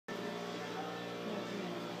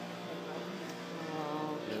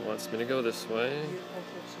wants me to go this way.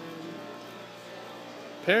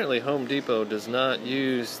 Apparently Home Depot does not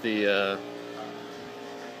use the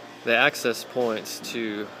access points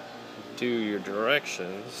to do your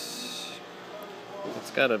directions.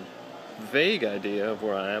 It's got a vague idea of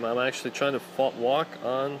where I am. I'm actually trying to walk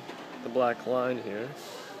on the black line here.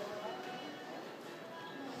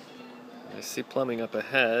 I see plumbing up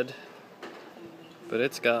ahead, but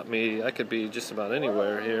it's got me, I could be just about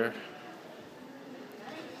anywhere here.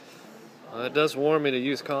 It does warn me to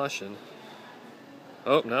use caution.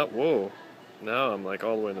 Oh, no, whoa. Now I'm like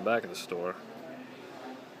all the way in the back of the store.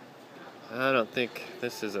 I don't think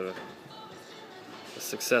this is a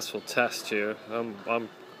successful test here. I'm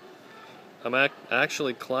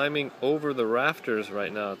actually climbing over the rafters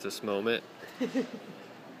right now at this moment.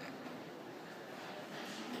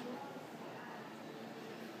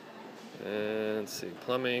 And let's see,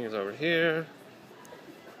 plumbing is over here.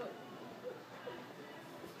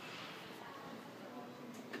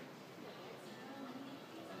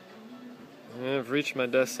 I've reached my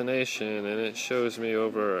destination and it shows me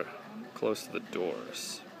over close to the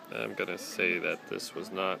doors. I'm gonna say that this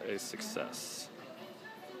was not a success.